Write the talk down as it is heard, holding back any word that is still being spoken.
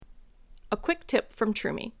A quick tip from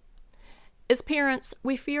Trumi. As parents,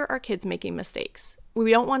 we fear our kids making mistakes.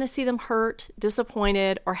 We don't want to see them hurt,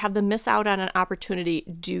 disappointed, or have them miss out on an opportunity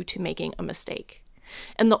due to making a mistake.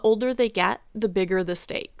 And the older they get, the bigger the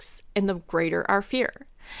stakes and the greater our fear.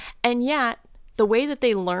 And yet, the way that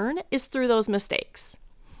they learn is through those mistakes.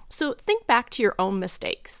 So think back to your own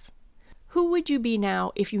mistakes. Who would you be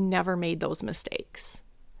now if you never made those mistakes?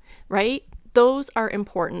 Right? Those are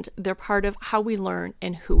important. They're part of how we learn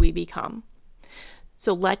and who we become.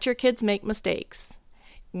 So let your kids make mistakes.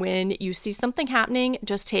 When you see something happening,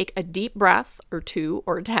 just take a deep breath, or 2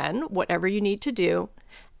 or 10, whatever you need to do,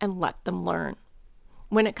 and let them learn.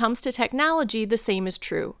 When it comes to technology, the same is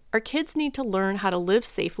true. Our kids need to learn how to live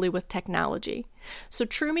safely with technology. So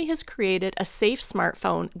Trumi has created a safe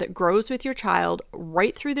smartphone that grows with your child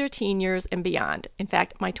right through their teen years and beyond. In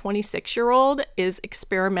fact, my 26-year-old is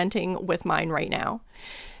experimenting with mine right now.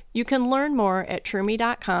 You can learn more at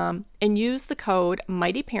Trumi.com and use the code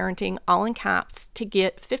MightyParenting, all in caps, to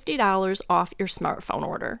get $50 off your smartphone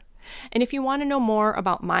order. And if you want to know more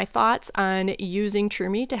about my thoughts on using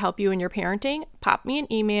Trumi to help you in your parenting, pop me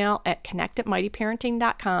an email at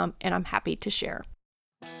connect@mightyparenting.com and I'm happy to share.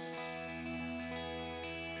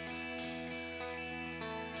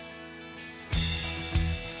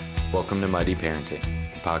 Welcome to Mighty Parenting,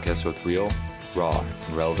 the podcast with real, raw,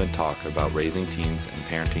 and relevant talk about raising teens and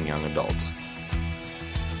parenting young adults.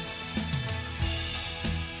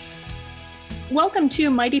 Welcome to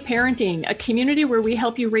Mighty Parenting, a community where we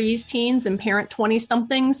help you raise teens and parent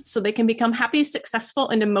 20-somethings so they can become happy, successful,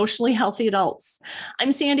 and emotionally healthy adults.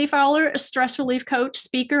 I'm Sandy Fowler, a stress relief coach,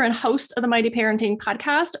 speaker, and host of the Mighty Parenting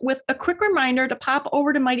podcast, with a quick reminder to pop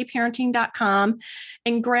over to mightyparenting.com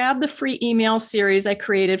and grab the free email series I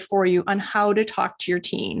created for you on how to talk to your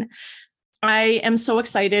teen. I am so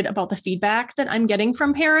excited about the feedback that I'm getting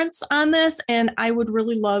from parents on this, and I would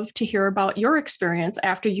really love to hear about your experience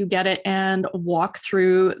after you get it and walk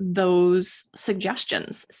through those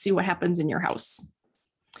suggestions, see what happens in your house.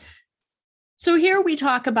 So here we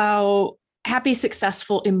talk about happy,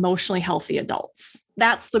 successful, emotionally healthy adults.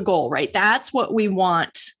 That's the goal, right? That's what we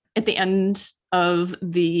want at the end of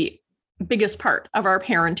the biggest part of our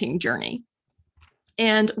parenting journey.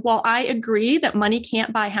 And while I agree that money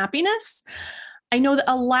can't buy happiness, I know that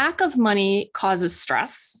a lack of money causes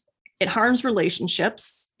stress. It harms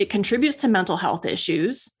relationships. It contributes to mental health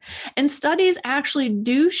issues. And studies actually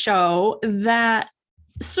do show that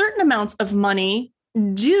certain amounts of money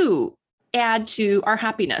do add to our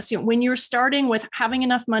happiness. When you're starting with having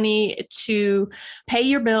enough money to pay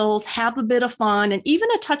your bills, have a bit of fun, and even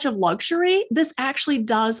a touch of luxury, this actually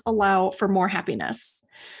does allow for more happiness.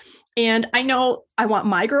 And I know I want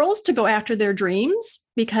my girls to go after their dreams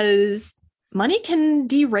because money can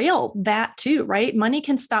derail that too, right? Money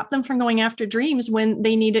can stop them from going after dreams when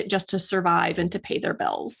they need it just to survive and to pay their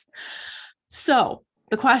bills. So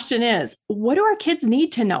the question is, what do our kids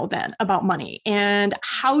need to know then about money? And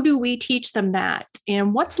how do we teach them that?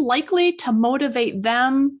 And what's likely to motivate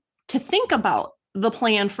them to think about the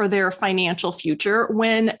plan for their financial future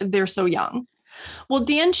when they're so young? Well,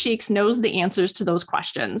 Dan Sheeks knows the answers to those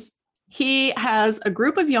questions. He has a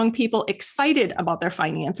group of young people excited about their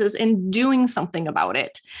finances and doing something about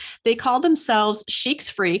it. They call themselves Sheeks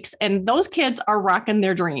Freaks, and those kids are rocking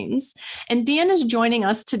their dreams. And Dan is joining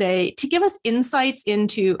us today to give us insights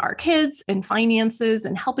into our kids and finances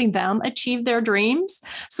and helping them achieve their dreams.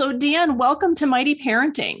 So Dan, welcome to Mighty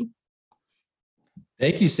Parenting.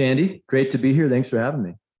 Thank you, Sandy. Great to be here. Thanks for having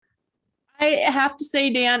me. I have to say,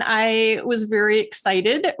 Dan, I was very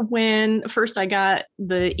excited when first I got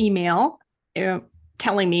the email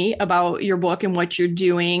telling me about your book and what you're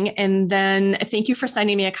doing. And then thank you for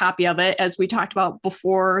sending me a copy of it. As we talked about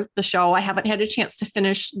before the show, I haven't had a chance to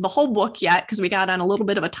finish the whole book yet because we got on a little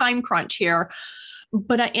bit of a time crunch here.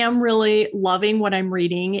 But I am really loving what I'm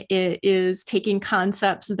reading. It is taking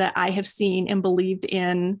concepts that I have seen and believed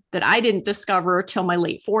in that I didn't discover till my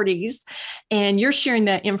late 40s. And you're sharing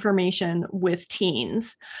that information with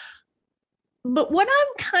teens. But what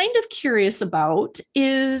I'm kind of curious about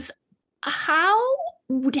is how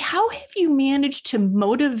have you managed to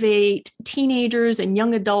motivate teenagers and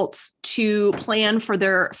young adults to plan for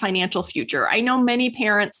their financial future? I know many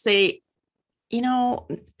parents say,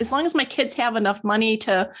 as long as my kids have enough money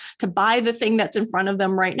to buy the thing that's in front of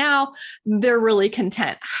them right now, they're really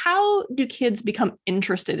content. How do kids become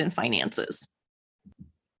interested in finances?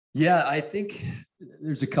 Yeah, I think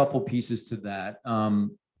there's a couple pieces to that.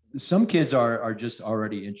 Some kids are just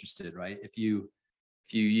already interested, right? If you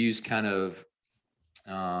use kind of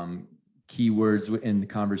keywords in the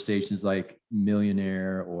conversations like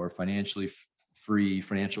millionaire or financially free,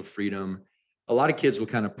 financial freedom, a lot of kids will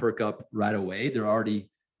kind of perk up right away. They're already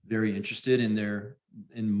very interested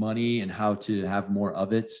in money and how to have more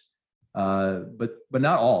of it. But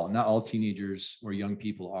not all teenagers or young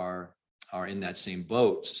people are in that same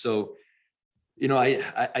boat. So,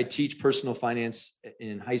 I teach personal finance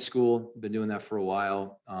in high school, been doing that for a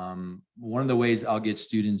while. One of the ways I'll get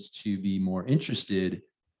students to be more interested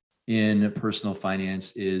in personal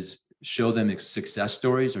finance is show them success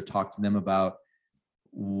stories or talk to them about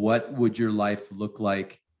what would your life look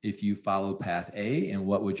like if you followed path A, and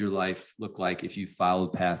what would your life look like if you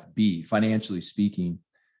followed path B, financially speaking.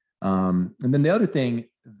 And then the other thing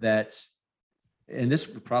that, and this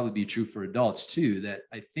would probably be true for adults too, that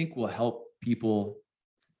I think will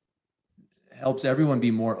helps everyone be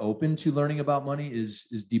more open to learning about money is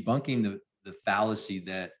debunking the fallacy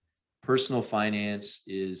that personal finance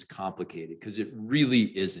is complicated, because it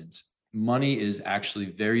really isn't. Money is actually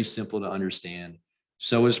very simple to understand.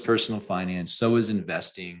 So is personal finance. So is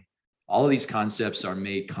investing. All of these concepts are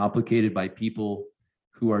made complicated by people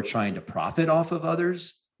who are trying to profit off of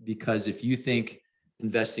others, because if you think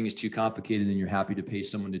investing is too complicated, then you're happy to pay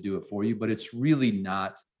someone to do it for you. But it's really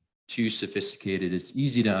not too sophisticated. It's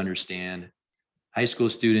easy to understand. High school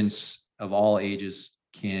students of all ages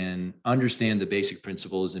can understand the basic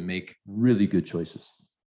principles and make really good choices.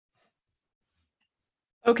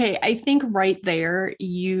 Okay, I think right there,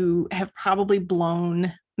 you have probably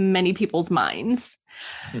blown many people's minds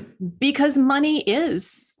because money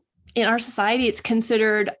is, in our society, it's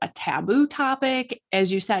considered a taboo topic.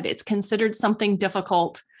 As you said, it's considered something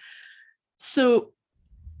difficult. So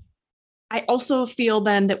I also feel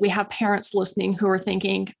then that we have parents listening who are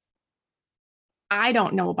thinking, I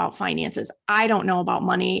don't know about finances. I don't know about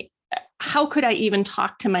money. How could I even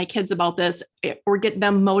talk to my kids about this or get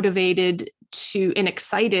them motivated and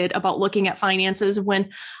excited about looking at finances when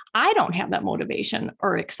I don't have that motivation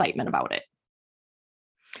or excitement about it?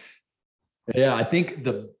 Yeah, I think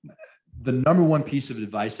the number one piece of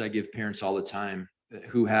advice I give parents all the time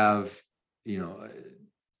who have,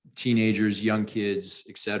 teenagers, young kids,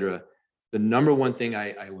 et cetera, the number one thing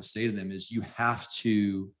I will say to them is you have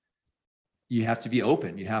to be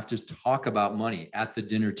open. You have to talk about money at the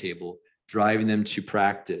dinner table, driving them to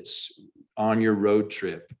practice, on your road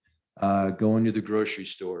trip, going to the grocery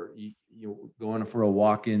store, going for a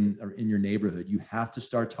walk in your neighborhood. You have to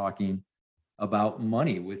start talking about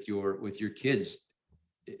money with your kids.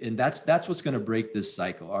 And that's what's going to break this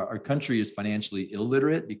cycle. Our country is financially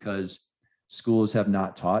illiterate because schools have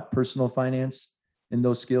not taught personal finance and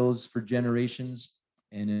those skills for generations.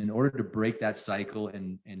 And in order to break that cycle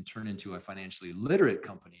and turn into a financially literate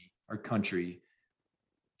country,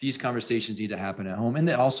 these conversations need to happen at home. And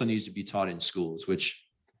it also needs to be taught in schools, which,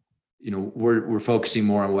 we're focusing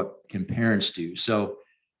more on what can parents do. So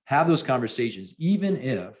have those conversations, even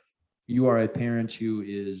if you are a parent who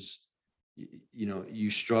is, you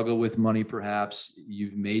struggle with money, perhaps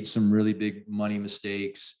you've made some really big money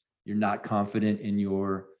mistakes. You're not confident in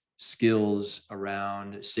your skills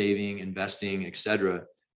around saving, investing, et cetera.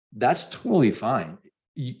 That's totally fine.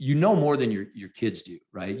 You know more than your kids do,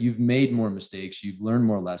 right? You've made more mistakes. You've learned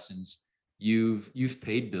more lessons. You've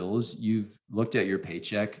paid bills. You've looked at your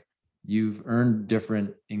paycheck. You've earned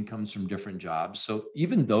different incomes from different jobs. So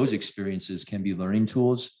even those experiences can be learning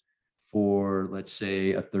tools for, let's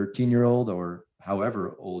say, a 13-year-old or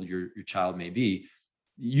however old your child may be.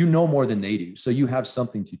 You know more than they do. So you have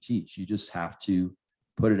something to teach. You just have to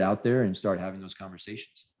put it out there and start having those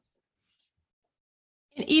conversations.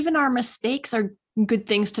 And even our mistakes are good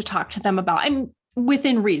things to talk to them about. And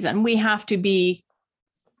within reason, we have to be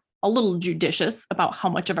a little judicious about how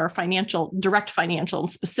much of our direct financial and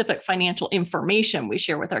specific financial information we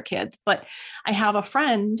share with our kids. But I have a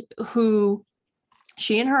friend who,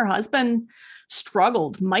 she and her husband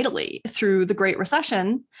struggled mightily through the Great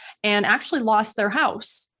Recession and actually lost their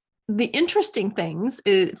house. The interesting thing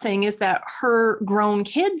is that her grown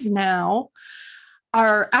kids now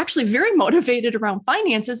are actually very motivated around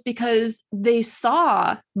finances because they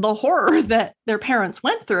saw the horror that their parents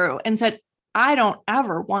went through and said, I don't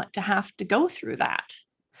ever want to have to go through that.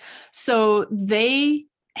 So they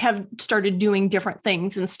have started doing different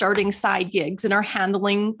things and starting side gigs and are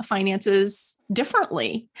handling finances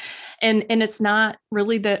differently. And it's not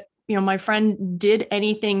really that, my friend did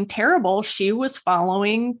anything terrible. She was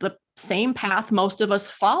following the same path most of us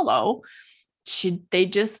follow. They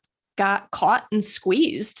just got caught and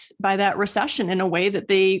squeezed by that recession in a way that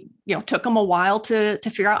they, took them a while to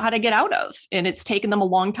figure out how to get out of. And it's taken them a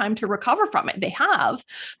long time to recover from it. They have.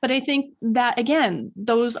 But I think that, again,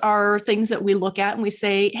 those are things that we look at and we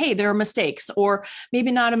say, hey, there are mistakes, or maybe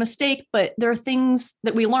not a mistake, but there are things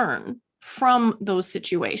that we learn from those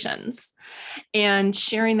situations. And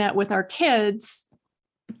sharing that with our kids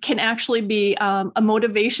can actually be a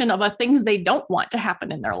motivation of things they don't want to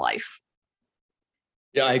happen in their life.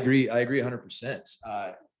 Yeah, I agree 100%.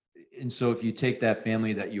 And so if you take that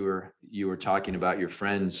family that you were talking about, your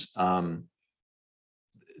friends,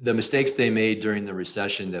 the mistakes they made during the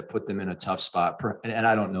recession that put them in a tough spot, and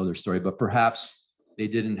I don't know their story, but perhaps they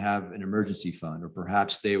didn't have an emergency fund, or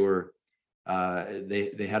perhaps they were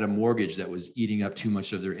they had a mortgage that was eating up too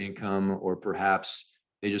much of their income, or perhaps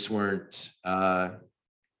they just weren't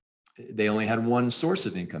they only had one source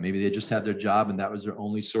of income. Maybe they just had their job and that was their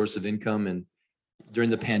only source of income. And during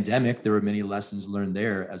the pandemic, there were many lessons learned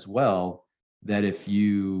there as well, that if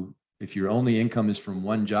your only income is from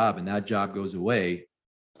one job and that job goes away,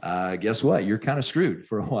 guess what? You're kind of screwed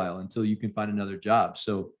for a while until you can find another job.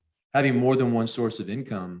 So having more than one source of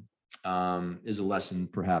income is a lesson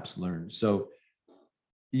perhaps learned. So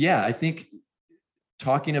yeah, I think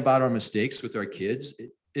talking about our mistakes with our kids,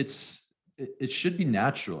 it should be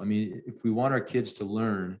natural. I mean, if we want our kids to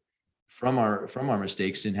learn from our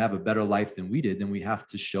mistakes and have a better life than we did, then we have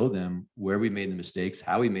to show them where we made the mistakes,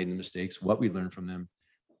 how we made the mistakes, what we learned from them.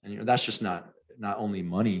 And that's just not only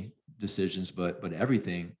money decisions, but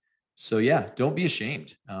everything. So yeah, don't be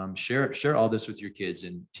ashamed. Share all this with your kids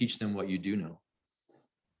and teach them what you do know.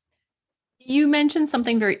 You mentioned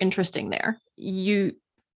something very interesting there. You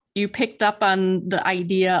picked up on the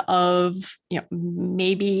idea of,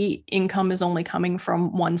 maybe income is only coming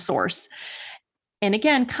from one source. And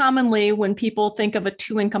again, commonly when people think of a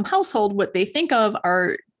 2-income household, what they think of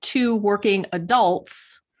are 2 working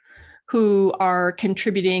adults who are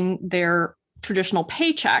contributing their traditional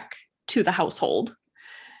paycheck to the household.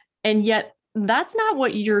 And yet that's not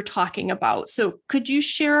what you're talking about. So could you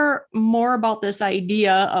share more about this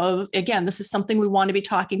idea of, again, this is something we want to be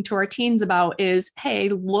talking to our teens about, is, hey,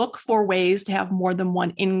 look for ways to have more than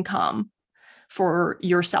one income for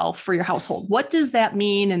yourself, for your household. What does that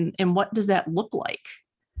mean? And what does that look like?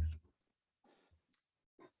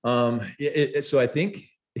 So I think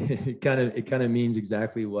it kind of means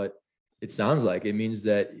exactly what it sounds like. It means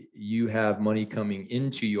that you have money coming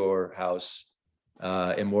into your house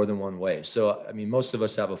in more than one way. So, I mean, most of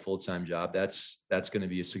us have a full-time job. That's going to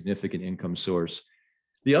be a significant income source.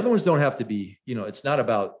 The other ones don't have to be, it's not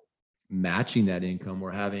about matching that income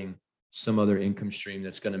or having some other income stream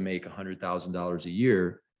that's going to make $100,000 a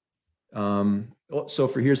year. So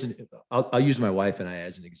I'll use my wife and I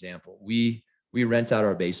as an example. We rent out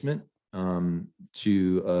our basement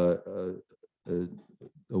to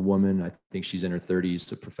a woman. I think she's in her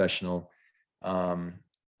 30s, a professional.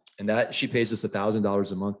 And that she pays us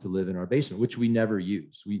 $1,000 a month to live in our basement, which we never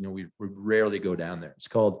use. We rarely go down there.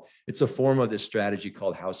 It's a form of this strategy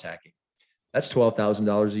called house hacking. That's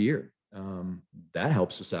 $12,000 a year. That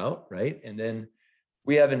helps us out, right? And then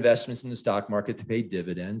we have investments in the stock market to pay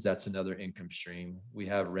dividends. That's another income stream. We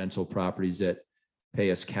have rental properties that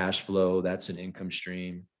pay us cash flow. That's an income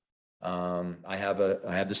stream. I have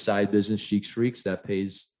the side business, Cheeks Freaks, that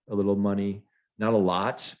pays a little money, not a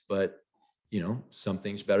lot, but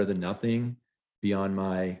something's better than nothing beyond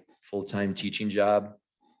my full-time teaching job.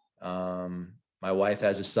 My wife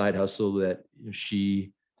has a side hustle that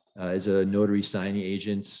she is a notary signing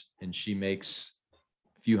agent, and she makes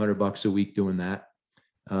a few $100 a week doing that.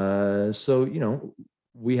 So,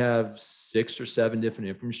 we have 6 or 7 different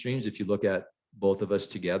income streams if you look at both of us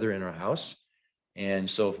together in our house. And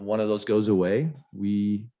so if one of those goes away,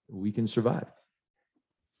 we can survive.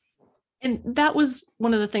 And that was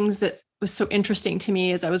one of the things that was so interesting to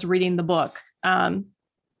me as I was reading the book. It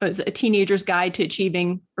was A Teenager's Guide to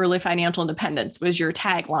Achieving Early Financial Independence was your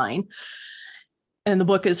tagline. And the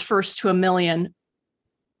book is First to a Million.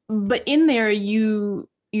 But in there, you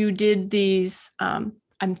did these,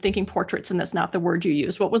 I'm thinking portraits, and that's not the word you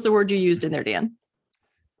used. What was the word you used in there, Dan?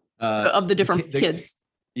 Of the different kids.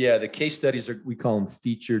 Yeah, the case studies we call them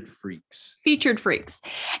featured freaks. Featured freaks.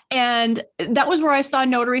 And that was where I saw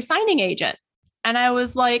notary signing agent. And I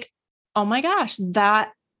was like, oh my gosh,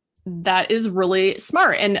 that is really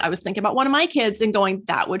smart. And I was thinking about one of my kids and going,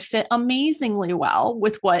 that would fit amazingly well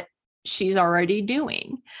with what she's already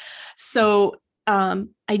doing. So I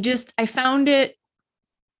found it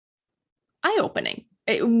eye-opening.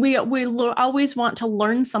 We always want to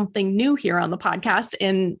learn something new here on the podcast.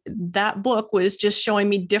 And that book was just showing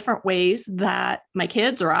me different ways that my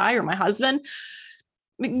kids or I or my husband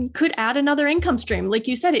could add another income stream. Like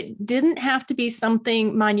you said, it didn't have to be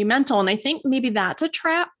something monumental. And I think maybe that's a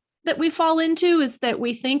trap that we fall into, is that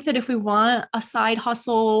we think that if we want a side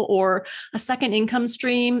hustle or a second income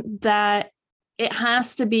stream, that it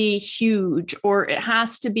has to be huge or it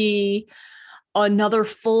has to be another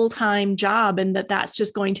full-time job and that's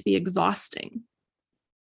just going to be exhausting?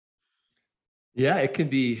 Yeah, it can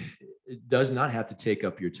be. It does not have to take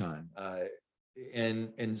up your time.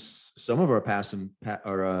 And some of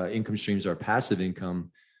our income streams are passive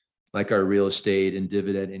income, like our real estate and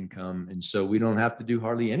dividend income. And so we don't have to do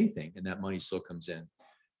hardly anything, and that money still comes in.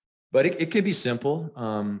 But it could be simple.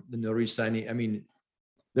 The notary signing, I mean,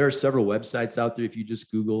 there are several websites out there. If you just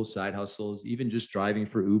Google side hustles, even just driving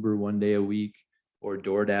for Uber one day a week, or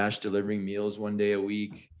DoorDash delivering meals one day a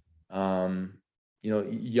week.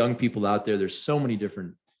 Young people out there, there's so many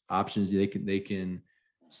different options. They can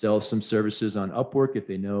sell some services on Upwork. If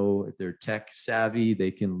they're tech savvy,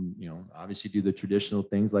 they can, obviously do the traditional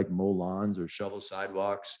things like mow lawns or shovel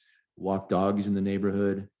sidewalks, walk dogs in the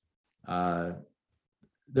neighborhood.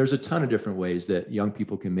 There's a ton of different ways that young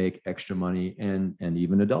people can make extra money, and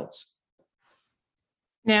even adults.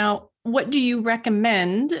 Now, what do you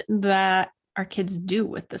recommend that our kids do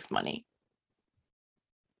with this money?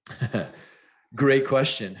 Great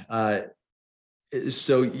question.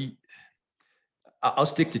 So I'll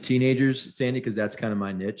stick to teenagers, Sandy, because that's kind of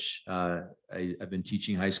my niche. I've been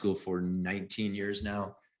teaching high school for 19 years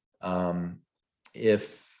now.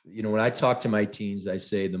 When I talk to my teens, I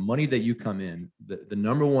say the money that you come in, the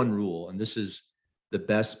number one rule, and this is the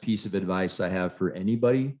best piece of advice I have for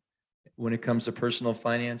anybody when it comes to personal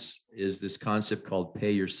finance, is this concept called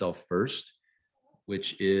pay yourself first,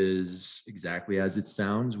 which is exactly as it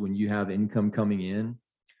sounds. When you have income coming in,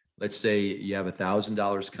 let's say you have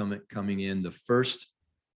 $1,000 coming in, the first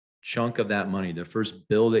chunk of that money, the first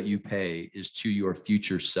bill that you pay, is to your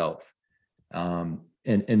future self.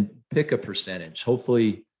 And pick a percentage,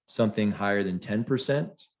 hopefully something higher than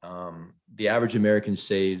 10%. The average American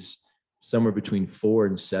saves somewhere between 4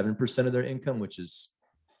 and 7% of their income, which is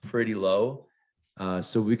pretty low.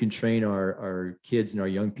 So we can train our kids and our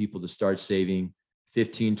young people to start saving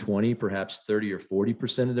 15, 20, perhaps 30 or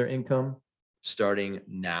 40% of their income starting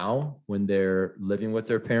now, when they're living with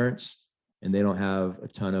their parents and they don't have a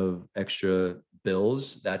ton of extra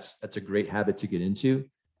bills. That's a great habit to get into.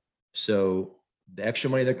 So the extra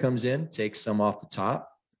money that comes in, take some off the top,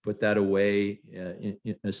 put that away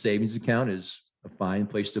in a savings account. Is a fine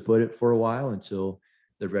place to put it for a while until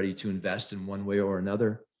they're ready to invest in one way or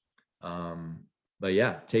another. But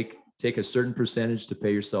yeah, take a certain percentage to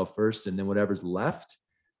pay yourself first, and then whatever's left,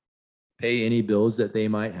 pay any bills that they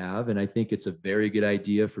might have. And I think it's a very good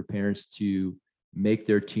idea for parents to make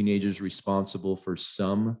their teenagers responsible for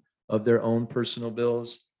some of their own personal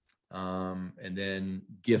bills. And then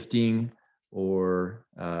gifting or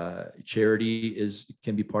charity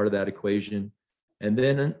can be part of that equation. And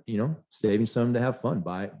then, saving some to have fun,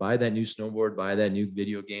 buy that new snowboard, buy that new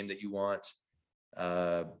video game that you want.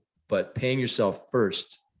 But paying yourself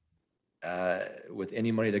first with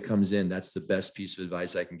any money that comes in, that's the best piece of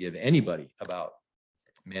advice I can give anybody about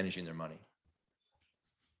managing their money.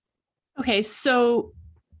 Okay, so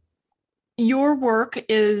your work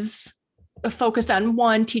is focused on,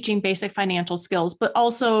 one, teaching basic financial skills, but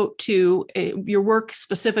also two, your work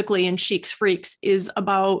specifically in Sheiks Freaks is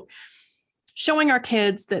about showing our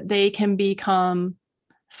kids that they can become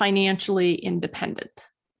financially independent.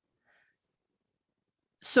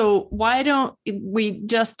 So why don't we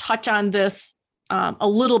just touch on this a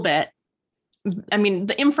little bit? I mean,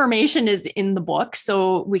 the information is in the book,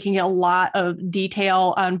 so we can get a lot of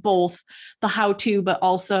detail on both the how-to, but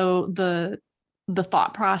also the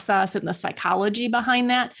thought process and the psychology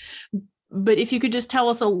behind that. But if you could just tell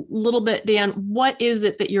us a little bit, Dan, what is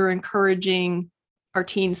it that you're encouraging our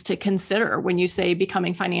teens to consider when you say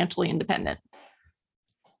becoming financially independent?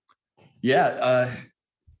 Yeah.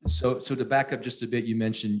 So to back up just a bit, you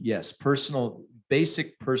mentioned, yes,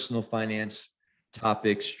 basic personal finance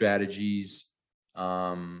topics, strategies,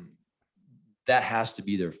 that has to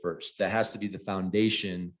be there first. That has to be the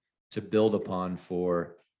foundation to build upon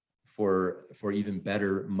for even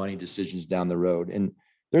better money decisions down the road. And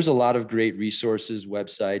there's a lot of great resources,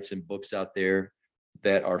 websites, and books out there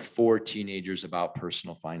that are for teenagers about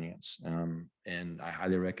personal finance. And I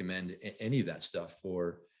highly recommend any of that stuff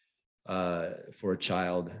for a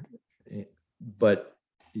child. But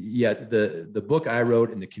yeah, the book I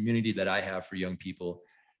wrote and the community that I have for young people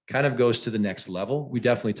kind of goes to the next level. We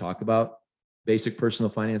definitely talk about basic personal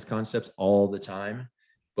finance concepts all the time,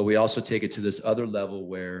 but we also take it to this other level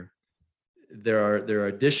where there are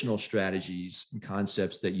additional strategies and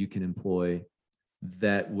concepts that you can employ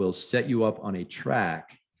that will set you up on a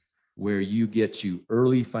track where you get to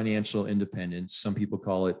early financial independence. Some people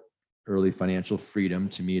call it early financial freedom.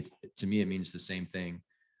 To me, it means the same thing,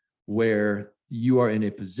 where you are in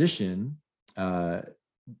a position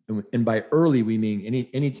and by early, we mean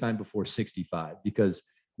any time before 65, because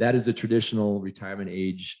that is the traditional retirement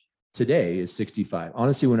age today is 65.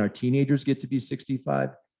 Honestly, when our teenagers get to be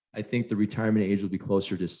 65, I think the retirement age will be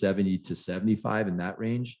closer to 70 to 75 in that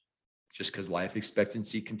range, just because life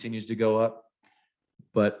expectancy continues to go up.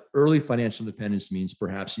 But early financial independence means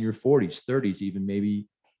perhaps in your 40s, 30s, even maybe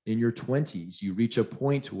in your 20s, you reach a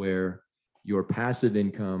point where your passive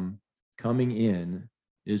income coming in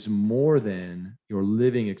is more than your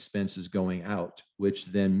living expenses going out, which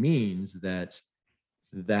then means that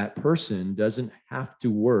that person doesn't have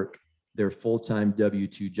to work their full-time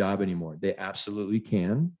W-2 job anymore. They absolutely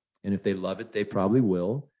can. And if they love it, they probably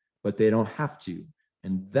will, but they don't have to.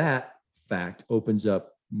 And that fact opens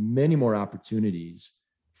up many more opportunities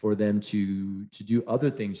for them to do other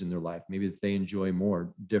things in their life. Maybe if they enjoy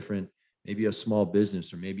more different, maybe a small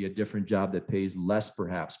business or maybe a different job that pays less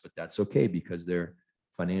perhaps, but that's okay because they're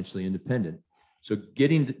financially independent. So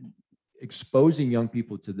exposing young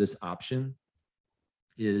people to this option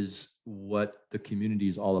is what the community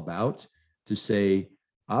is all about. To say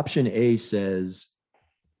option A says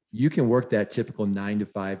you can work that typical 9 to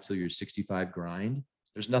 5 till you're 65 grind.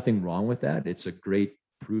 There's nothing wrong with that. It's a great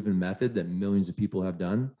proven method that millions of people have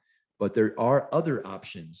done, but there are other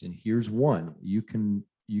options. And here's one: you can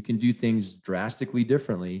do things drastically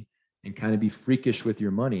differently and kind of be freakish with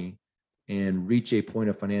your money and reach a point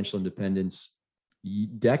of financial independence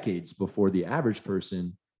decades before the average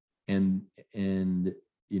person, and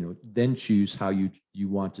then choose how you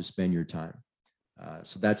want to spend your time.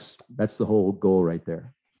 So that's the whole goal right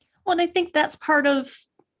there. Well, and I think that's part of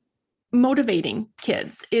motivating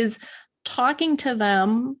kids is talking to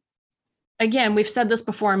them. Again, we've said this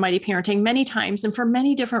before in Mighty Parenting many times, and for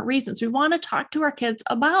many different reasons. We want to talk to our kids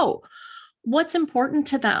about what's important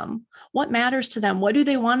to them, what matters to them, what do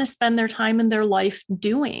they want to spend their time in their life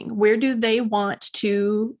doing, where do they want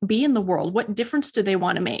to be in the world, what difference do they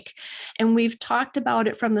want to make. And we've talked about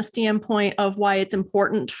it from the standpoint of why it's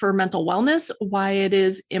important for mental wellness, why it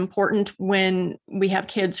is important when we have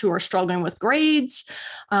kids who are struggling with grades.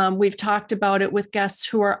 We've talked about it with guests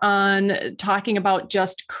who are on talking about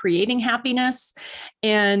just creating happiness.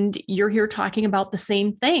 And you're here talking about the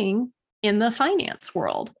same thing in the finance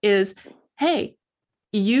world is, hey,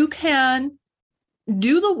 you can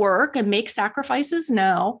do the work and make sacrifices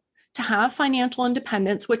now to have financial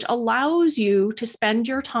independence, which allows you to spend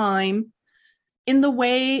your time in the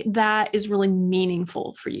way that is really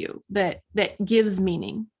meaningful for you, that gives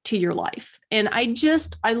meaning to your life. And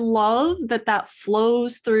I love that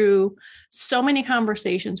flows through so many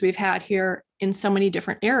conversations we've had here in so many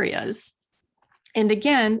different areas. And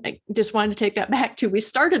again, I just wanted to take that back to, we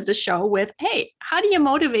started the show with, hey, how do you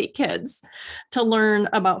motivate kids to learn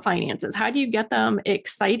about finances? How do you get them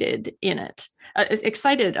excited in it,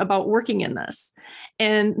 excited about working in this?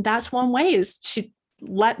 And that's one way, is to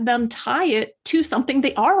let them tie it to something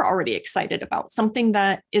they are already excited about, something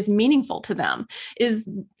that is meaningful to them.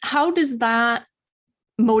 How does that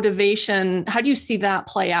motivation, how do you see that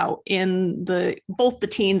play out in both the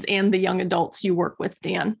teens and the young adults you work with,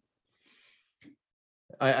 Dan?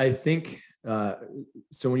 I think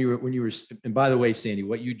so. When you were, and by the way, Sandy,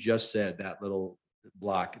 what you just said, that little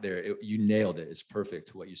block there, you nailed it. It's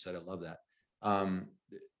perfect what you said. I love that.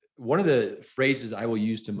 One of the phrases I will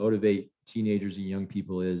use to motivate teenagers and young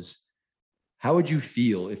people is, how would you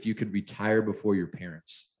feel if you could retire before your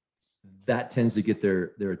parents? That tends to get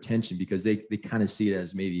their attention, because they kind of see it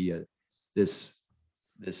as maybe this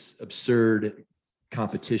absurd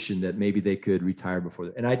competition that maybe they could retire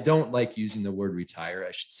before. And I don't like using the word retire.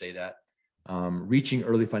 I should say that. Reaching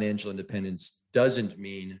early financial independence doesn't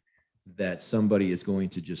mean that somebody is going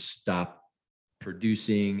to just stop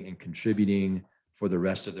producing and contributing for the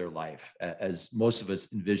rest of their life. As most of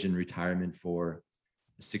us envision retirement for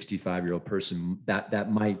a 65-year-old person, that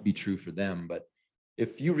might be true for them. But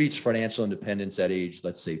if you reach financial independence at age,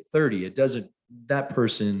 let's say 30, that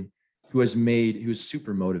person who's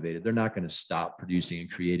super motivated, they're not going to stop producing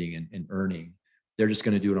and creating and earning. They're just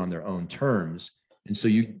going to do it on their own terms. And so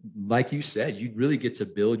like you said, you really get to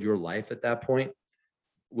build your life at that point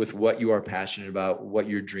with what you are passionate about, what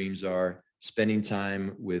your dreams are, spending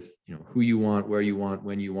time with, who you want, where you want,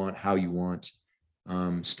 when you want, how you want,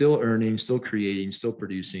 still earning, still creating, still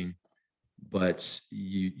producing, but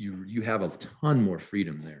you have a ton more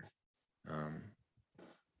freedom there.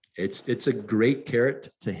 It's a great carrot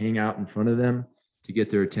to hang out in front of them to get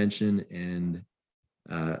their attention. And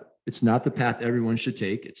it's not the path everyone should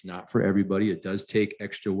take. It's not for everybody. It does take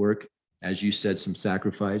extra work, as you said, some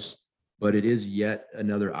sacrifice, but it is yet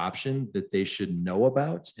another option that they should know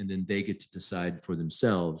about. And then they get to decide for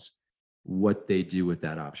themselves what they do with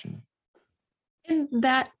that option. And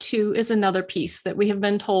that too is another piece that we have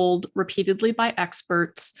been told repeatedly by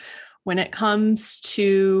experts when it comes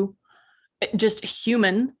to just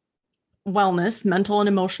human wellness, mental and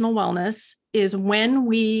emotional wellness, is when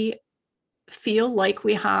we feel like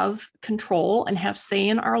we have control and have say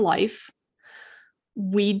in our life,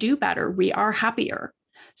 we do better, we are happier.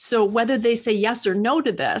 So whether they say yes or no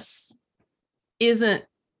to this isn't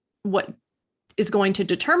what is going to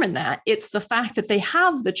determine that. It's the fact that they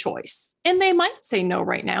have the choice, and they might say no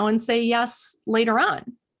right now and say yes later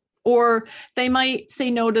on, or they might say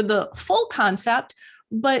no to the full concept,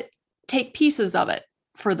 but take pieces of it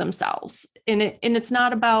for themselves. And it's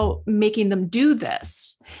not about making them do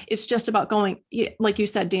this. It's just about going, like you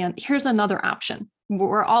said, Dan, here's another option.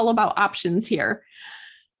 We're all about options here.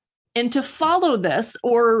 And to follow this,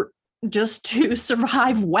 or just to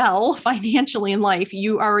survive well financially in life,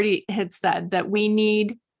 you already had said that we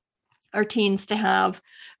need our teens to have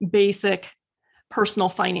basic personal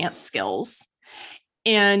finance skills.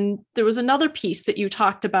 And there was another piece that you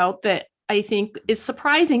talked about that I think is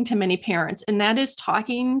surprising to many parents, and that is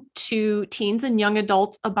talking to teens and young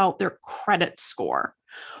adults about their credit score.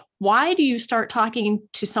 Why do you start talking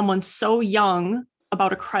to someone so young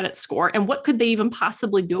about a credit score, and what could they even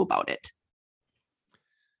possibly do about it?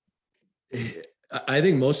 I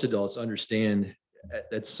think most adults understand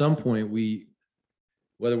at some point,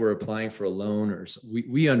 whether we're applying for a loan or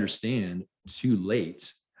we understand too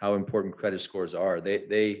late how important credit scores are.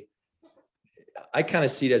 I kind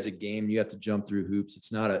of see it as a game. You have to jump through hoops.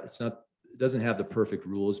 It doesn't have the perfect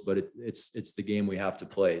rules, but it's the game we have to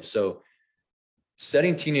play. So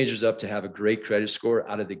setting teenagers up to have a great credit score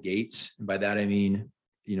out of the gates. And by that, I mean,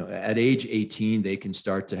 at age 18, they can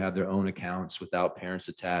start to have their own accounts without parents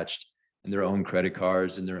attached, and their own credit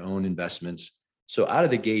cards and their own investments. So out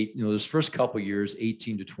of the gate, those first couple of years,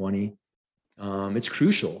 18 to 20, it's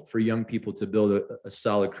crucial for young people to build a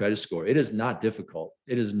solid credit score. It is not difficult.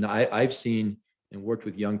 It is not. I've seen and worked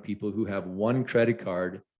with young people who have one credit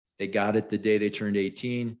card. They got it the day they turned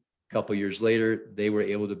 18. A couple of years later, they were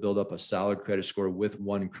able to build up a solid credit score with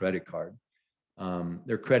one credit card.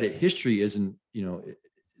 Their credit history isn't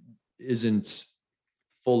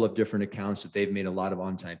full of different accounts that they've made a lot of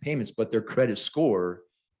on-time payments, but their credit score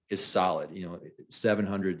is solid,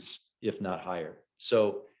 700s, if not higher.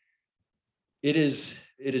 So it is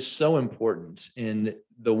so important. And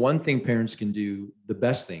the one thing parents can do, the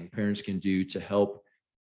best thing parents can do to help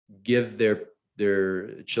give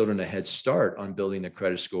their children a head start on building a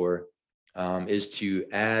credit score is to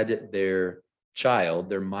add their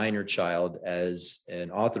minor child, as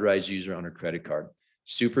an authorized user on a credit card.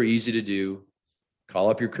 Super easy to do. Call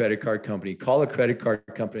up your credit card company, call a credit card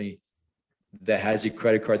company that has a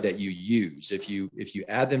credit card that you use. If you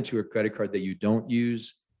add them to a credit card that you don't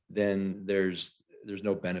use, then there's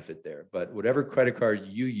no benefit there. But whatever credit card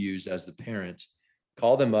you use as the parent,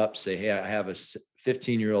 call them up, say, hey, I have a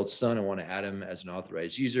 15-year-old son. I want to add him as an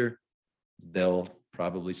authorized user. They'll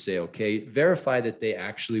probably say, okay. Verify that they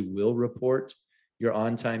actually will report your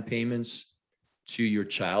on-time payments to your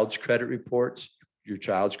child's credit report, your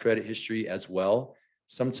child's credit history as well.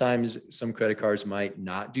 Sometimes some credit cards might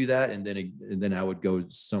not do that, and then I would go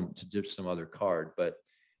to dip some other card. But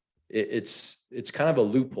it's kind of a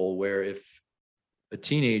loophole where if a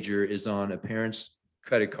teenager is on a parent's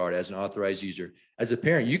credit card as an authorized user, as a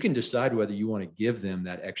parent, you can decide whether you want to give them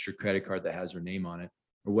that extra credit card that has their name on it,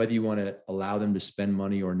 or whether you want to allow them to spend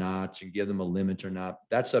money or not, and give them a limit or not.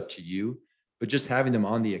 That's up to you. But just having them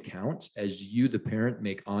on the account as you, the parent,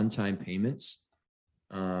 make on-time payments,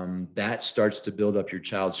 that starts to build up your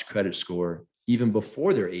child's credit score even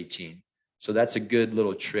before they're 18. So that's a good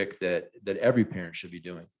little trick that every parent should be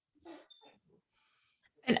doing.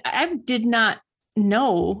 And I did not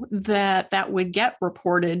know that would get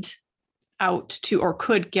reported out to, or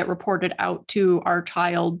could get reported out to, our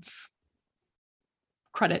child's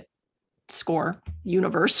credit score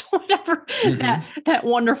universe, whatever that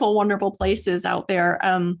wonderful, wonderful place is out there.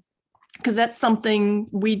 Because that's something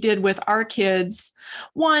we did with our kids.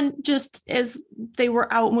 One, just as they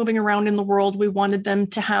were out moving around in the world, we wanted them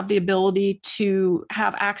to have the ability to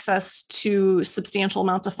have access to substantial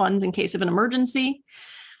amounts of funds in case of an emergency.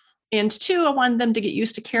 And two, I wanted them to get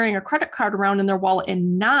used to carrying a credit card around in their wallet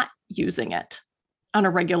and not using it on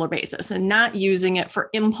a regular basis, and not using it for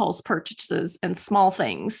impulse purchases and small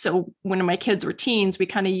things. So when my kids were teens, we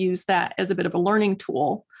kind of used that as a bit of a learning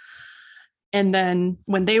tool. And then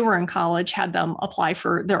when they were in college, had them apply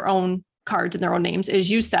for their own cards in their own names,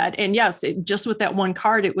 as you said. And yes, just with that one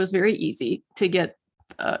card, it was very easy to get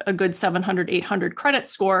a good 700, 800 credit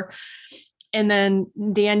score. And then,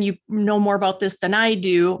 Dan, you know more about this than I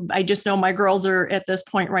do. I just know my girls are at this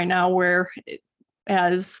point right now where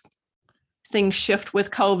as things shift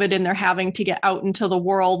with COVID and they're having to get out into the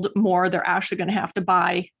world more, they're actually going to have to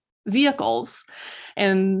buy vehicles.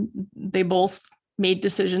 And they both made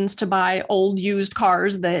decisions to buy old used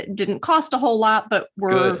cars that didn't cost a whole lot, but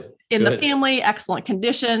were in the family, excellent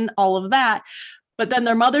condition, all of that. But then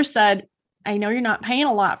their mother said, I know you're not paying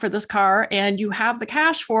a lot for this car and you have the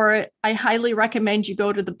cash for it. I highly recommend you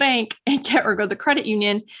go to the bank and go to the credit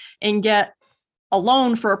union and get a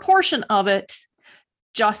loan for a portion of it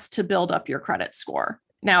just to build up your credit score.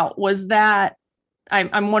 Now, was that,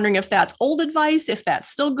 I'm wondering if that's old advice, if that's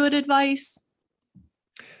still good advice?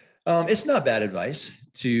 It's not bad advice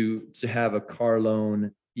to have a car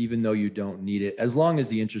loan, even though you don't need it, as long as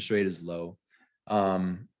the interest rate is low.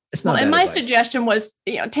 It's not. And my suggestion was,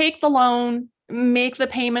 take the loan, make the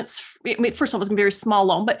payments. First of all, it was a very small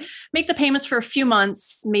loan, but make the payments for a few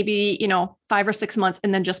months, maybe 5 or 6 months,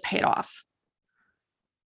 and then just pay it off.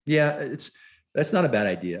 Yeah, that's not a bad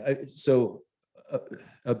idea. So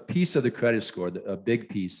a piece of the credit score, a big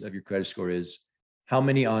piece of your credit score is how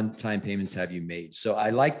many on-time payments have you made? So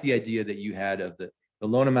I like the idea that you had of the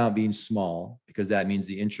loan amount being small, because that means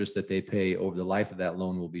the interest that they pay over the life of that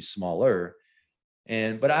loan will be smaller.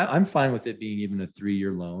 But I'm fine with it being even a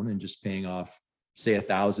 3-year loan and just paying off, say,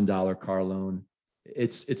 $1,000 car loan.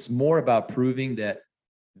 It's more about proving that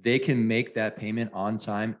they can make that payment on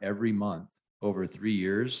time every month over 3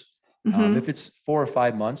 years. Mm-hmm. If it's 4 or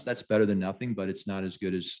 5 months, that's better than nothing, but it's not as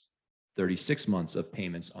good as 36 months of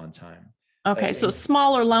payments on time. Okay. So a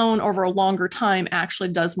smaller loan over a longer time actually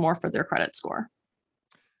does more for their credit score.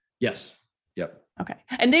 Yes. Yep. Okay.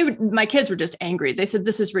 And my kids were just angry. They said,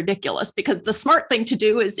 this is ridiculous, because the smart thing to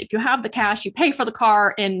do is if you have the cash, you pay for the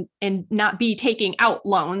car and not be taking out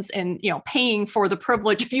loans and, paying for the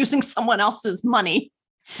privilege of using someone else's money.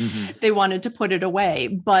 Mm-hmm. They wanted to put it away,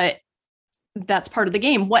 but that's part of the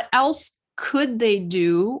game. What else could they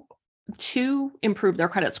do to improve their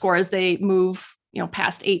credit score as they move,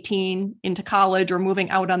 past 18 into college, or moving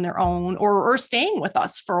out on their own, or staying with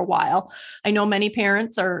us for a while? I know many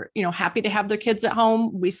parents are, happy to have their kids at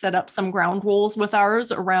home. We set up some ground rules with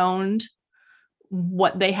ours around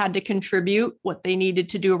what they had to contribute, what they needed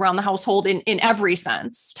to do around the household in every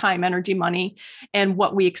sense, time, energy, money, and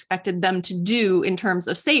what we expected them to do in terms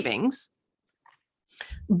of savings.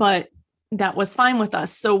 But that was fine with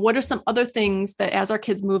us. So what are some other things that, as our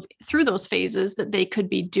kids move through those phases, that they could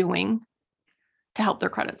be doing to help their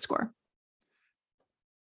credit score?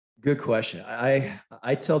 Good question.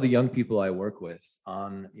 I tell the young people I work with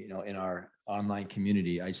in our online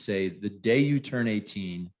community, I say the day you turn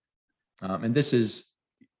 18, and this is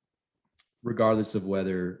regardless of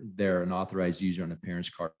whether they're an authorized user on a parent's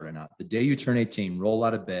card or not, the day you turn 18, roll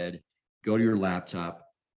out of bed, go to your laptop,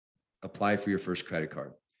 apply for your first credit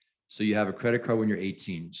card. So you have a credit card when you're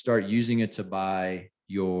 18, start using it to buy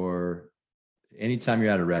anytime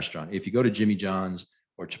you're at a restaurant. If you go to Jimmy John's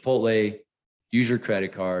or Chipotle, use your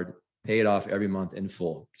credit card, pay it off every month in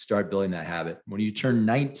full. Start building that habit. When you turn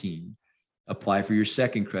 19, apply for your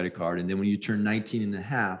second credit card. And then when you turn 19 and a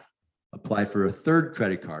half, apply for a third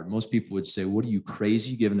credit card. Most people would say, what are you,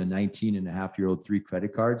 crazy, giving a 19 and a half year old 3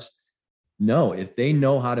 credit cards? No, if they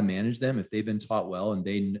know how to manage them, if they've been taught well,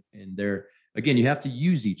 and they're, again, you have to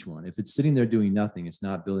use each one. If it's sitting there doing nothing, it's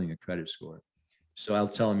not building a credit score. So I'll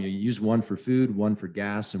tell them, you use one for food, one for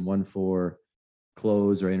gas, and one for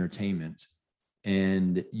clothes or entertainment.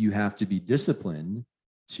 And you have to be disciplined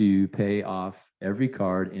to pay off every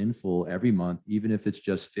card in full every month, even if it's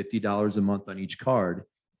just $50 a month on each card.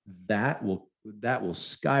 That will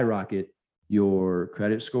skyrocket your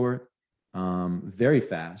credit score very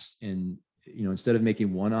fast. And instead of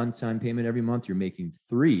making one on-time payment every month, you're making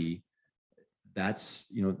 3. That's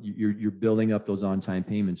you're building up those on-time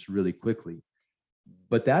payments really quickly.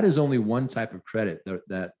 But that is only one type of credit,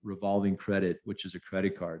 that revolving credit, which is a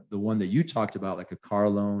credit card. The one that you talked about, like a car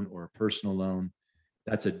loan or a personal loan,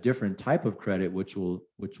 that's a different type of credit, which will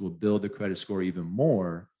build the credit score even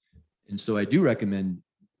more. And so I do recommend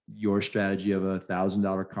your strategy of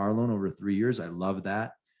 $1,000 car loan over 3 years. I love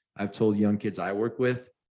that. I've told young kids I work with,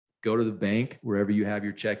 go to the bank, wherever you have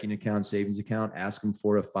your checking account, savings account, ask them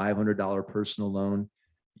for a $500 personal loan.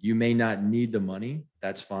 You may not need the money.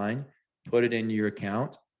 That's fine. Put it in your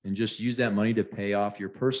account and just use that money to pay off your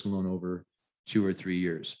personal loan over 2 or 3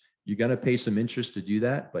 years. You're going to pay some interest to do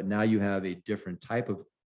that, but now you have a different type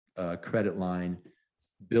of credit line,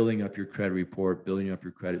 building up your credit report, building up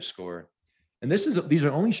your credit score. And these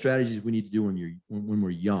are only strategies we need to do when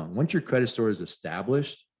we're young. Once your credit score is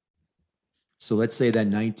established, so let's say that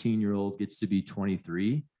 19-year-old gets to be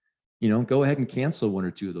 23, go ahead and cancel 1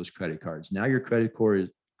 or 2 of those credit cards. Now your credit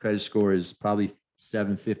score is probably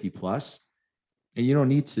 750 plus. And you don't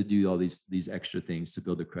need to do all these extra things to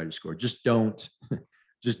build a credit score. Just don't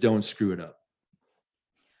screw it up.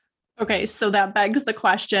 Okay, so that begs the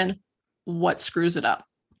question, what screws it up?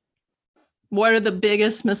 What are the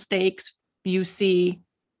biggest mistakes you see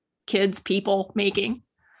kids, people making?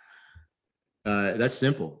 That's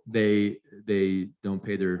simple. They don't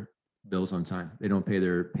pay their bills on time. They don't pay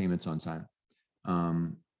their payments on time.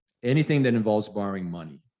 Anything that involves borrowing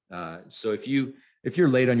money. So if you're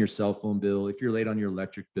late on your cell phone bill, if you're late on your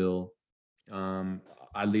electric bill,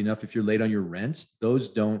 oddly enough, if you're late on your rent, those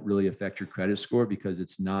don't really affect your credit score because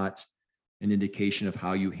it's not an indication of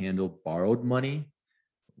how you handle borrowed money.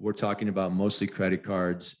 We're talking about mostly credit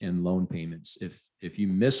cards and loan payments. If you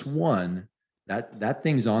miss one, that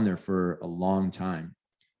thing's on there for a long time.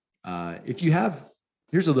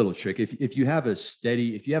 Here's a little trick. If you have a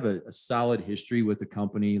solid history with a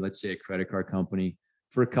company, let's say a credit card company,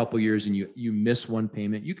 for a couple of years and you miss one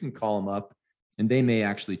payment, you can call them up and they may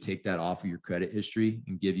actually take that off of your credit history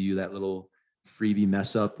and give you that little freebie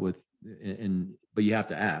mess up but you have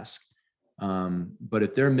to ask. But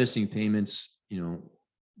if they're missing payments,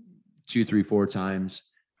 2, 3, 4 times,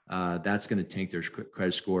 that's going to tank their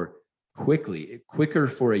credit score quicker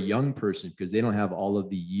for a young person because they don't have all of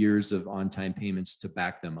the years of on-time payments to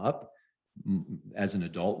back them up as an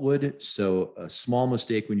adult would. So a small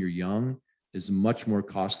mistake when you're young is much more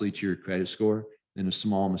costly to your credit score than a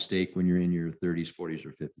small mistake when you're in your 30s, 40s, or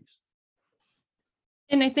 50s.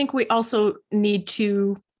 And I think we also need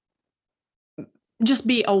to just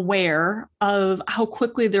be aware of how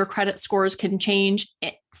quickly their credit scores can change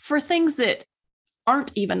for things that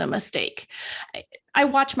aren't even a mistake. I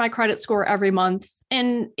watch my credit score every month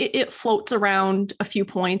and it floats around a few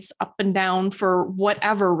points up and down for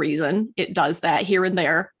whatever reason. It does that here and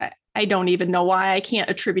there. I don't even know why. I can't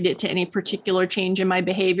attribute it to any particular change in my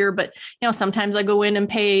behavior, but sometimes I go in and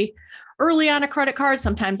pay early on a credit card.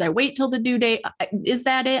 Sometimes I wait till the due date. Is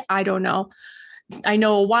that it? I don't know. I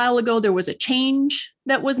know a while ago there was a change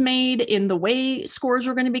that was made in the way scores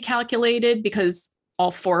were going to be calculated because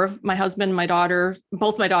all 4 of my husband, my daughter,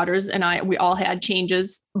 both my daughters and I, we all had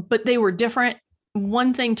changes, but they were different.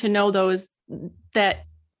 One thing to know though is that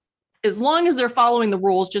as long as they're following the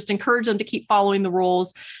rules, just encourage them to keep following the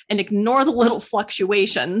rules and ignore the little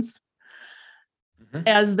fluctuations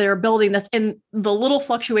as they're building this. And the little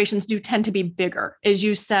fluctuations do tend to be bigger. As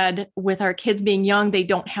you said, with our kids being young, they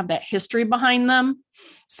don't have that history behind them.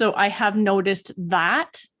 So I have noticed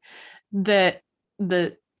that the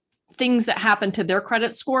things that happen to their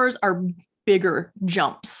credit scores are bigger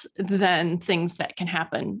jumps than things that can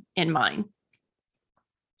happen in mine.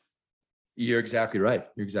 You're exactly right.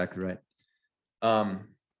 And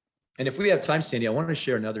if we have time, Sandy, I want to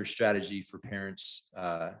share another strategy for parents,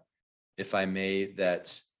 if I may,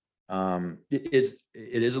 that it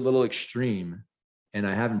is a little extreme and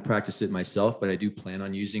I haven't practiced it myself, but I do plan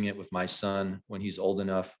on using it with my son when he's old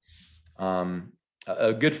enough.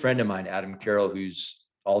 A good friend of mine, Adam Carroll, who's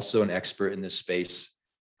also an expert in this space,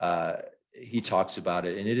 he talks about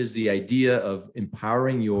it. And it is the idea of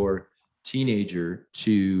empowering your teenager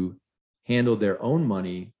to handle their own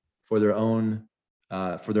money for their own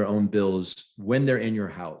bills when they're in your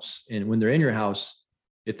house. And when they're in your house,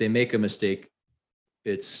 if they make a mistake,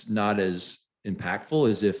 it's not as impactful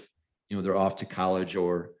as if, they're off to college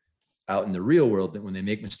or out in the real world. That when they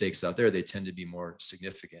make mistakes out there, they tend to be more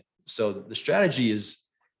significant. So the strategy is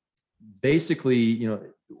basically,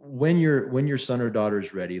 when your son or daughter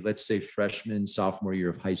is ready, let's say freshman, sophomore year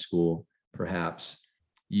of high school, perhaps,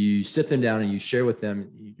 you sit them down and you share with them,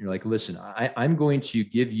 you're like, listen, I'm going to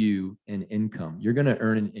give you an income. You're going to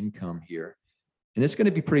earn an income here. And it's going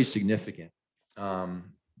to be pretty significant.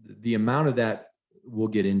 The amount of that we'll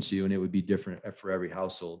get into, and it would be different for every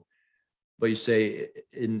household. But you say,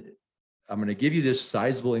 I'm going to give you this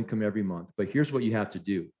sizable income every month, but here's what you have to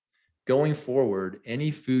do. Going forward, any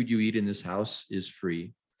food you eat in this house is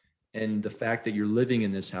free. And the fact that you're living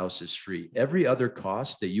in this house is free. Every other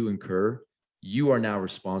cost that you incur, you are now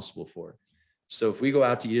responsible for. So if we go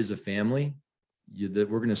out to eat as a family, we're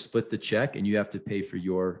going to split the check and you have to pay for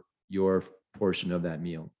your portion of that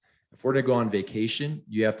meal. If we're to go on vacation,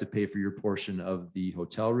 you have to pay for your portion of the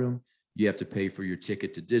hotel room. You have to pay for your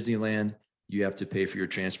ticket to Disneyland. You have to pay for your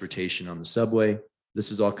transportation on the subway.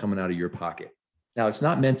 This is all coming out of your pocket. Now, it's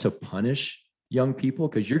not meant to punish young people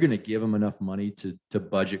because you're going to give them enough money to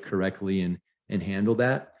budget correctly and handle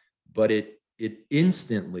that. But it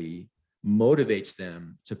instantly motivates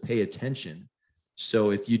them to pay attention.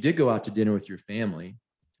 So if you did go out to dinner with your family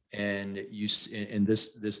and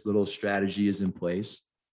this little strategy is in place,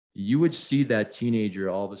 you would see that teenager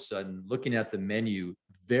all of a sudden looking at the menu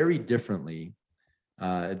very differently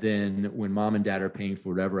than when mom and dad are paying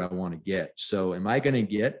for whatever I want to get. So am I going to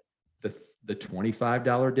get the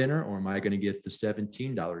 $25 dinner, or am I going to get the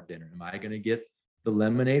 $17 dinner? Am I going to get the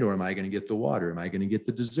lemonade, or am I going to get the water? Am I going to get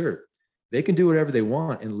the dessert? They can do whatever they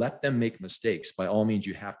want, and let them make mistakes. By all means,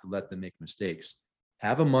 you have to let them make mistakes.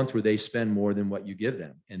 Have a month where they spend more than what you give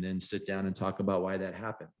them, and then sit down and talk about why that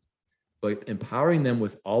happened. But empowering them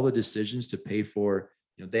with all the decisions to pay for,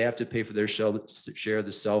 they have to pay for their share of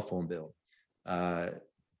the cell phone bill.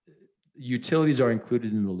 Utilities are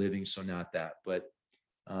included in the living, so not that. But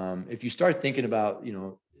if you start thinking about,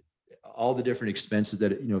 all the different expenses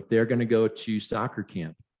that, if they're going to go to soccer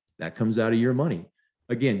camp, that comes out of your money.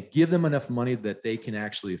 Again, give them enough money that they can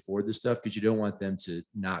actually afford this stuff, because you don't want them to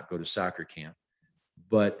not go to soccer camp.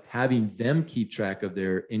 But having them keep track of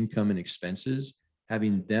their income and expenses,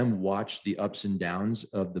 having them watch the ups and downs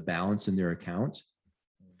of the balance in their account,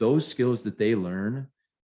 those skills that they learn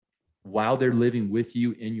while they're living with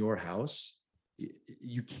you in your house,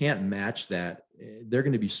 you can't match that. They're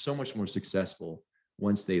going to be so much more successful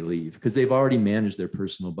once they leave, because they've already managed their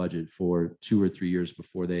personal budget for 2 or 3 years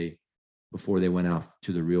before they went out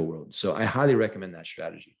to the real world. So I highly recommend that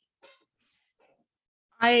strategy.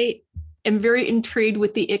 I am very intrigued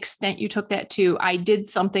with the extent you took that to.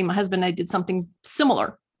 My husband and I did something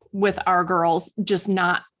similar with our girls, just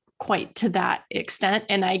not quite to that extent.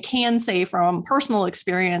 And I can say from personal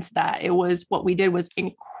experience that what we did was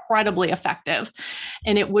incredibly effective.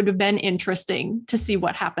 And it would have been interesting to see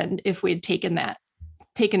what happened if we had taken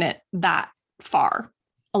it that far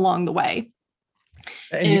along the way.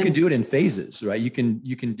 And you can do it in phases, right? You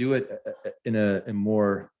can do it in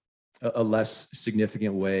a less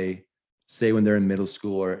significant way, say when they're in middle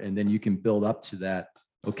school, and then you can build up to that.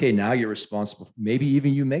 Okay, now you're responsible. Maybe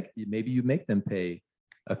you make them pay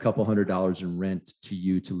a couple $100 in rent to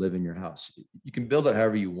you to live in your house. You can build it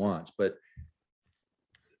however you want, but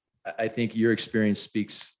I think your experience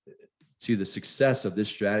speaks to the success of this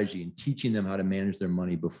strategy in teaching them how to manage their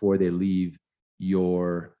money before they leave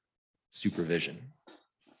your supervision.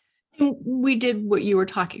 We did what you were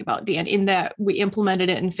talking about, Dan, in that we implemented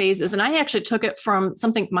it in phases. And I actually took it from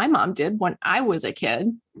something my mom did when I was a kid.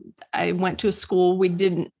 I went to a school. We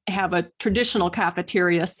didn't have a traditional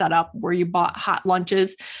cafeteria set up where you bought hot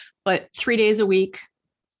lunches, but 3 days a week,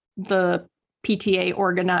 the PTA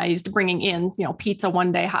organized bringing in, pizza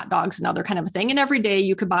one day, hot dogs, another kind of a thing. And every day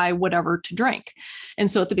you could buy whatever to drink. And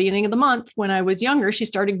so at the beginning of the month, when I was younger, she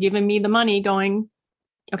started giving me the money going,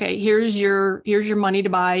 okay, here's your money to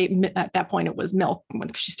buy. At that point, it was milk.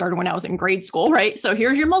 She started when I was in grade school, right? So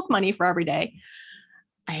here's your milk money for every day.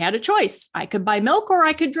 I had a choice. I could buy milk or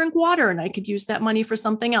I could drink water, and I could use that money for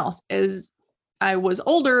something else. As I was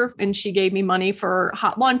older and she gave me money for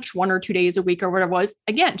hot lunch 1 or 2 days a week or whatever it was,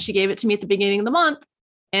 again, she gave it to me at the beginning of the month.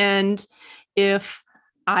 And if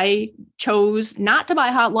I chose not to buy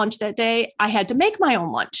hot lunch that day, I had to make my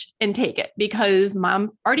own lunch and take it because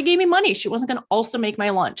mom already gave me money. She wasn't going to also make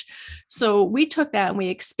my lunch. So we took that and we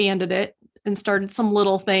expanded it and started some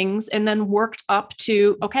little things and then worked up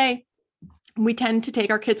to, okay, we tend to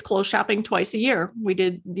take our kids clothes shopping twice a year. We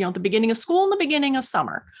did, the beginning of school and the beginning of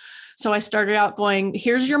summer. So I started out going,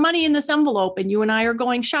 here's your money in this envelope, and you and I are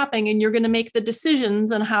going shopping, and you're going to make the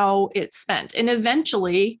decisions on how it's spent. And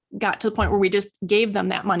eventually got to the point where we just gave them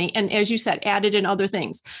that money. And as you said, added in other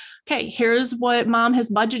things. Okay, here's what mom has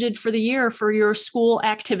budgeted for the year for your school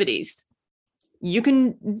activities. You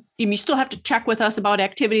still have to check with us about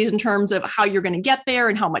activities in terms of how you're going to get there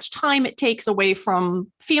and how much time it takes away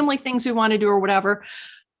from family things we want to do or whatever.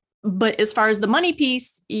 But as far as the money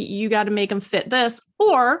piece, you got to make them fit this,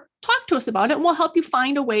 or talk to us about it and we'll help you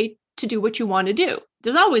find a way to do what you want to do.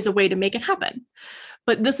 There's always a way to make it happen,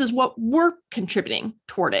 but this is what we're contributing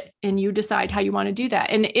toward it. And you decide how you want to do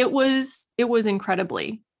that. And it was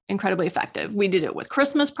incredibly, incredibly effective. We did it with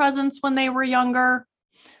Christmas presents when they were younger.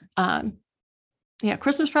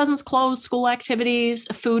 Christmas presents, clothes, school activities,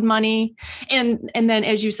 food money. And then,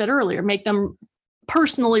 as you said earlier, make them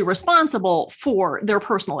personally responsible for their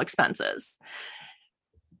personal expenses.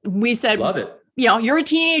 We said, love it. You're a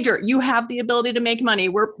teenager. You have the ability to make money.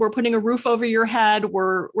 We're putting a roof over your head.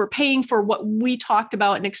 We're paying for what we talked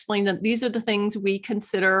about and explained that these are the things we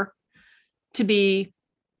consider to be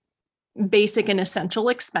basic and essential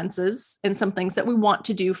expenses and some things that we want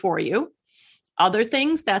to do for you. Other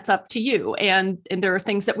things, that's up to you. And there are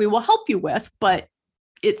things that we will help you with, but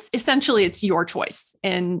it's your choice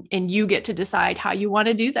and you get to decide how you want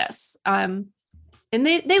to do this. And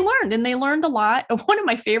they learned a lot. One of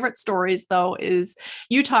my favorite stories, though, is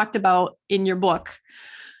you talked about in your book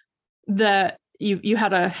that you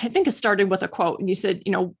had I think it started with a quote, and you said,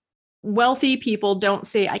 wealthy people don't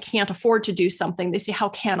say, I can't afford to do something. They say, how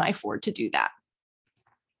can I afford to do that?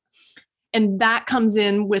 And that comes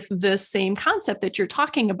in with the same concept that you're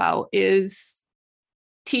talking about, is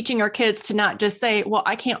teaching our kids to not just say, well,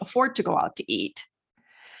 I can't afford to go out to eat.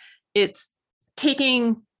 It's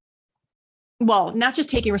not just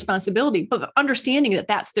taking responsibility, but understanding that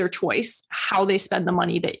that's their choice, how they spend the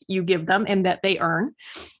money that you give them and that they earn.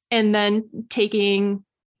 And then taking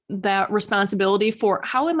that responsibility for,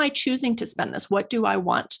 how am I choosing to spend this? What do I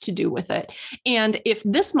want to do with it? And if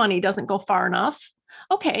this money doesn't go far enough,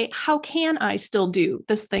 okay, how can I still do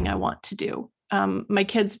this thing I want to do? My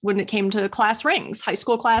kids, when it came to class rings, high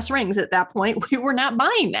school class rings, at that point, we were not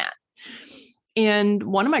buying that. And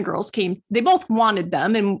one of my girls came, they both wanted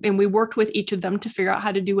them, and we worked with each of them to figure out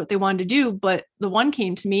how to do what they wanted to do. But the one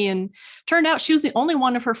came to me, and turned out she was the only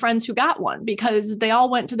one of her friends who got one, because they all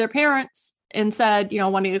went to their parents and said,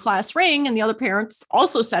 wanting a class ring. And the other parents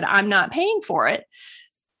also said, I'm not paying for it.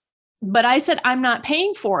 But I said, I'm not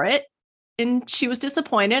paying for it. And she was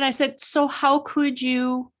disappointed. I said, so how could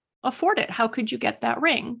you afford it? How could you get that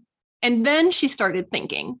ring? And then she started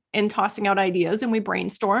thinking and tossing out ideas, and we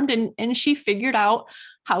brainstormed, and she figured out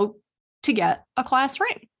how to get a class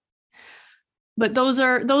ring. But those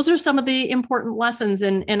are some of the important lessons.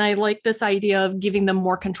 And I like this idea of giving them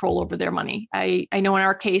more control over their money. I know in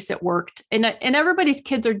our case it worked, and everybody's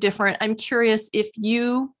kids are different. I'm curious if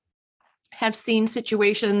you have seen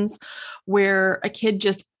situations where a kid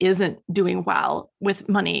just isn't doing well with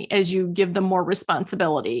money as you give them more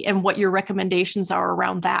responsibility, and what your recommendations are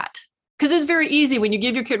around that. Because it's very easy when you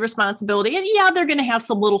give your kid responsibility, and they're going to have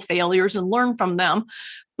some little failures and learn from them.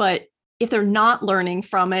 But if they're not learning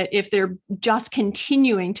from it, if they're just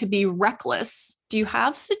continuing to be reckless, do you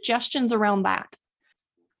have suggestions around that?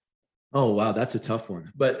 Oh, wow. That's a tough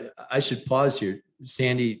one. But I should pause here.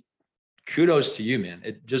 Sandy, kudos to you, man.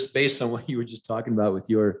 Just based on what you were just talking about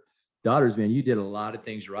with your daughters, man, you did a lot of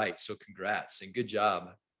things right. So congrats and good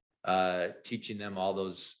job teaching them all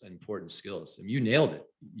those important skills. I mean, you nailed it.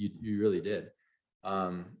 You really did.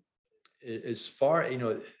 As far,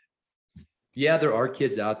 there are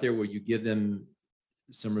kids out there where you give them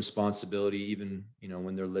some responsibility, even,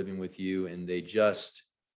 when they're living with you, and they just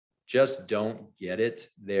don't get it.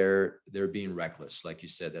 They're being reckless. Like you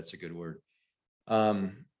said, that's a good word.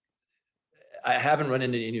 I haven't run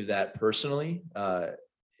into any of that personally.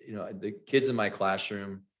 The kids in my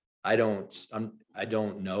classroom, I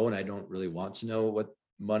don't know, and I don't really want to know what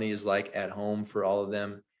money is like at home for all of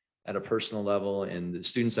them at a personal level. And the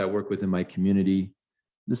students I work with in my community,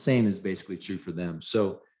 the same is basically true for them.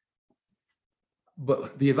 So,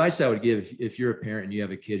 but the advice I would give, if you're a parent and you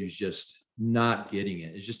have a kid who's just not getting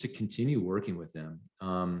it, is just to continue working with them,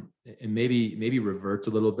 and maybe revert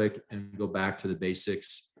a little bit and go back to the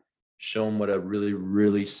basics. Show them what a really,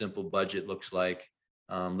 really simple budget looks like.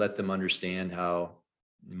 Let them understand how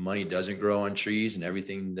money doesn't grow on trees, and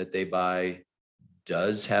everything that they buy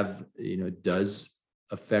does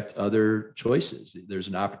affect other choices. There's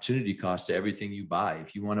an opportunity cost to everything you buy.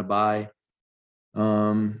 If you want to buy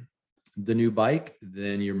the new bike,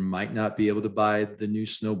 then you might not be able to buy the new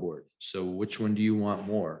snowboard. So which one do you want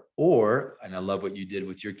more? Or, and I love what you did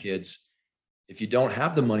with your kids, if you don't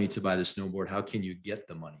have the money to buy the snowboard, how can you get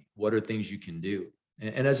the money? What are things you can do?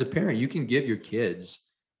 And as a parent, you can give your kids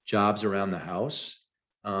jobs around the house,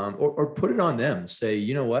 or put it on them. Say,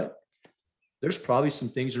 you know what? There's probably some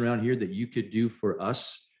things around here that you could do for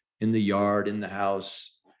us in the yard, in the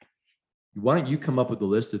house. Why don't you come up with a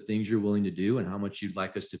list of things you're willing to do and how much you'd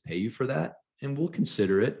like us to pay you for that? And we'll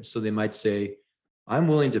consider it. So they might say, I'm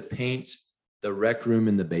willing to paint the rec room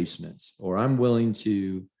in the basement, or I'm willing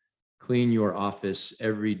to clean your office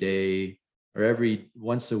every day or every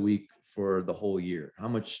once a week for the whole year. How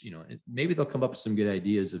much, maybe they'll come up with some good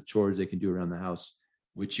ideas of chores they can do around the house,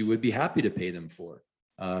 which you would be happy to pay them for.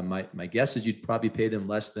 My guess is you'd probably pay them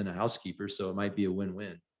less than a housekeeper. So it might be a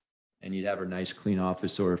win-win, and you'd have a nice clean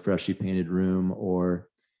office or a freshly painted room, or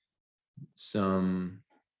some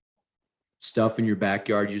stuff in your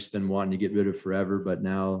backyard you've just been wanting to get rid of forever, but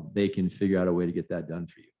now they can figure out a way to get that done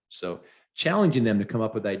for you. So challenging them to come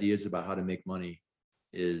up with ideas about how to make money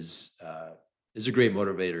is a great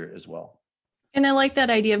motivator as well. And I like that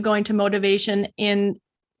idea of going to motivation. And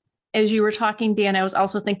as you were talking, Dan, I was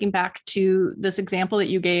also thinking back to this example that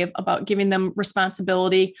you gave about giving them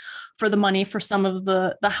responsibility for the money for some of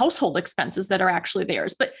the household expenses that are actually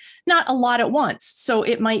theirs, but not a lot at once. So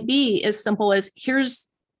it might be as simple as, here's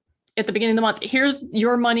at the beginning of the month, here's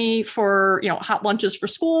your money for, hot lunches for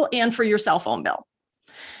school and for your cell phone bill.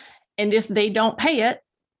 And if they don't pay it,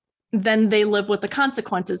 then they live with the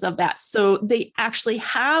consequences of that. So they actually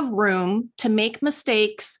have room to make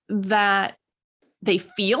mistakes that they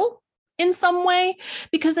feel in some way,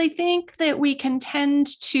 because I think that we can tend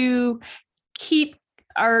to keep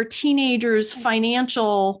our teenagers'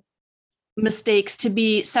 financial mistakes to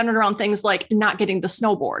be centered around things like not getting the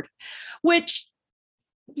snowboard, which,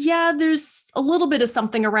 yeah, there's a little bit of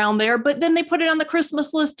something around there, but then they put it on the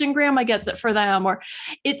Christmas list and grandma gets it for them, or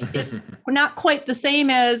it's not quite the same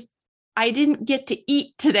as I didn't get to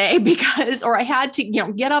eat today because, or I had to,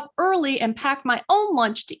 get up early and pack my own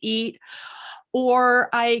lunch to eat, or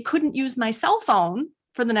I couldn't use my cell phone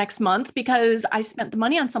for the next month because I spent the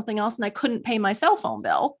money on something else and I couldn't pay my cell phone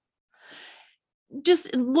bill.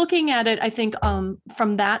 Just looking at it, I think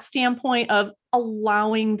from that standpoint of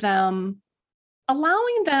allowing them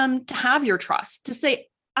to have your trust, to say,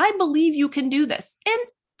 I believe you can do this. And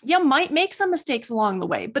you might make some mistakes along the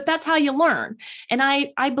way, but that's how you learn. And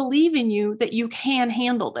I believe in you that you can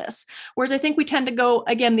handle this. Whereas I think we tend to go,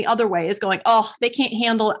 again, the other way, is going, oh, they can't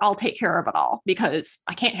handle it, I'll take care of it all, because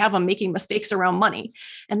I can't have them making mistakes around money.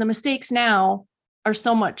 And the mistakes now are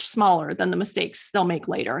so much smaller than the mistakes they'll make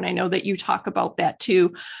later. And I know that you talk about that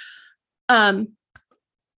too.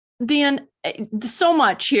 Dan, so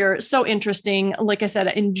much here, so interesting. Like I said,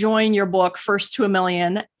 enjoying your book, First to a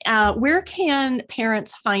Million. Where can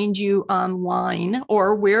parents find you online,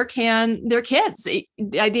 or where can their kids? The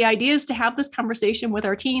idea is to have this conversation with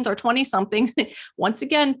our teens, our 20-somethings. Once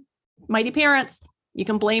again, Mighty Parents, you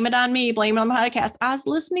can blame it on me, blame it on the podcast. I was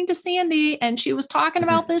listening to Sandy and she was talking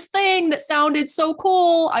about this thing that sounded so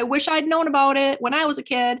cool. I wish I'd known about it when I was a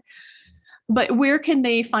kid. But where can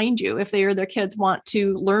they find you if they or their kids want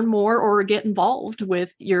to learn more or get involved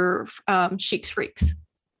with your Sheiks Freaks?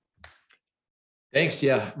 Thanks.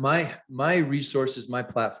 Yeah. My resources, my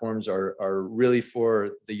platforms are really for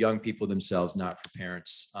the young people themselves, not for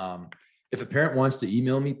parents. If a parent wants to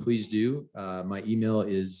email me, please do. My email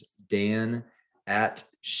is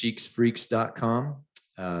dan@sheiksfreaks.com,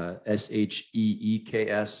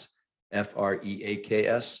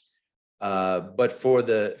 SHEEKSFREAKS. But for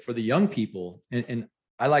the young people, and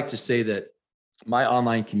I like to say that my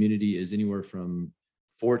online community is anywhere from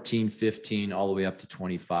 14, 15, all the way up to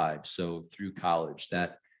 25. So through college,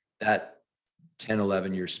 that 10,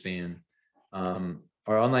 11 year span. Our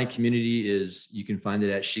online community you can find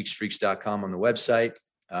it at sheiksfreaks.com on the website.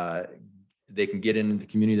 They can get into the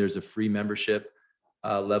community. There's a free membership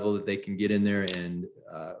level that they can get in there. And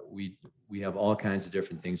we have all kinds of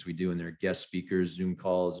different things we do in there: guest speakers, Zoom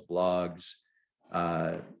calls, blogs,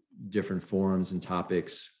 different forums and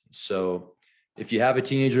topics. So if you have a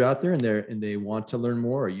teenager out there and they want to learn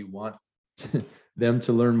more, or you want them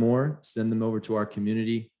to learn more, send them over to our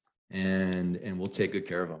community and we'll take good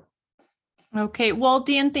care of them. Okay. Well,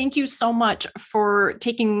 Dan, thank you so much for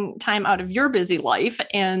taking time out of your busy life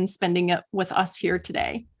and spending it with us here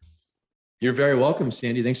today. You're very welcome,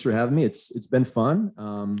 Sandy. Thanks for having me. It's been fun.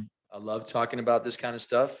 I love talking about this kind of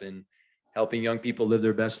stuff and helping young people live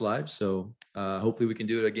their best lives. So hopefully we can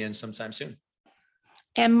do it again sometime soon.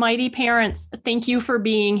 And Mighty Parents, thank you for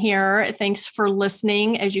being here. Thanks for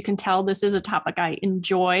listening. As you can tell, this is a topic I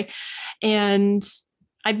enjoy. And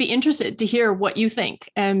I'd be interested to hear what you think,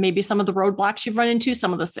 and maybe some of the roadblocks you've run into,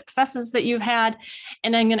 some of the successes that you've had.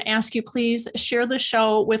 And I'm going to ask you, please share the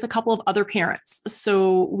show with a couple of other parents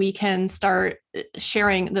so we can start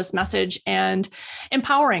sharing this message and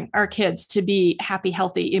empowering our kids to be happy,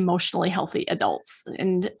 healthy, emotionally healthy adults,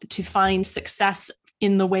 and to find success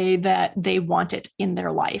in the way that they want it in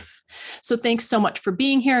their life. So thanks so much for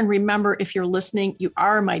being here. And remember, if you're listening, you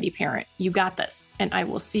are a mighty parent. You got this. And I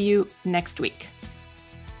will see you next week.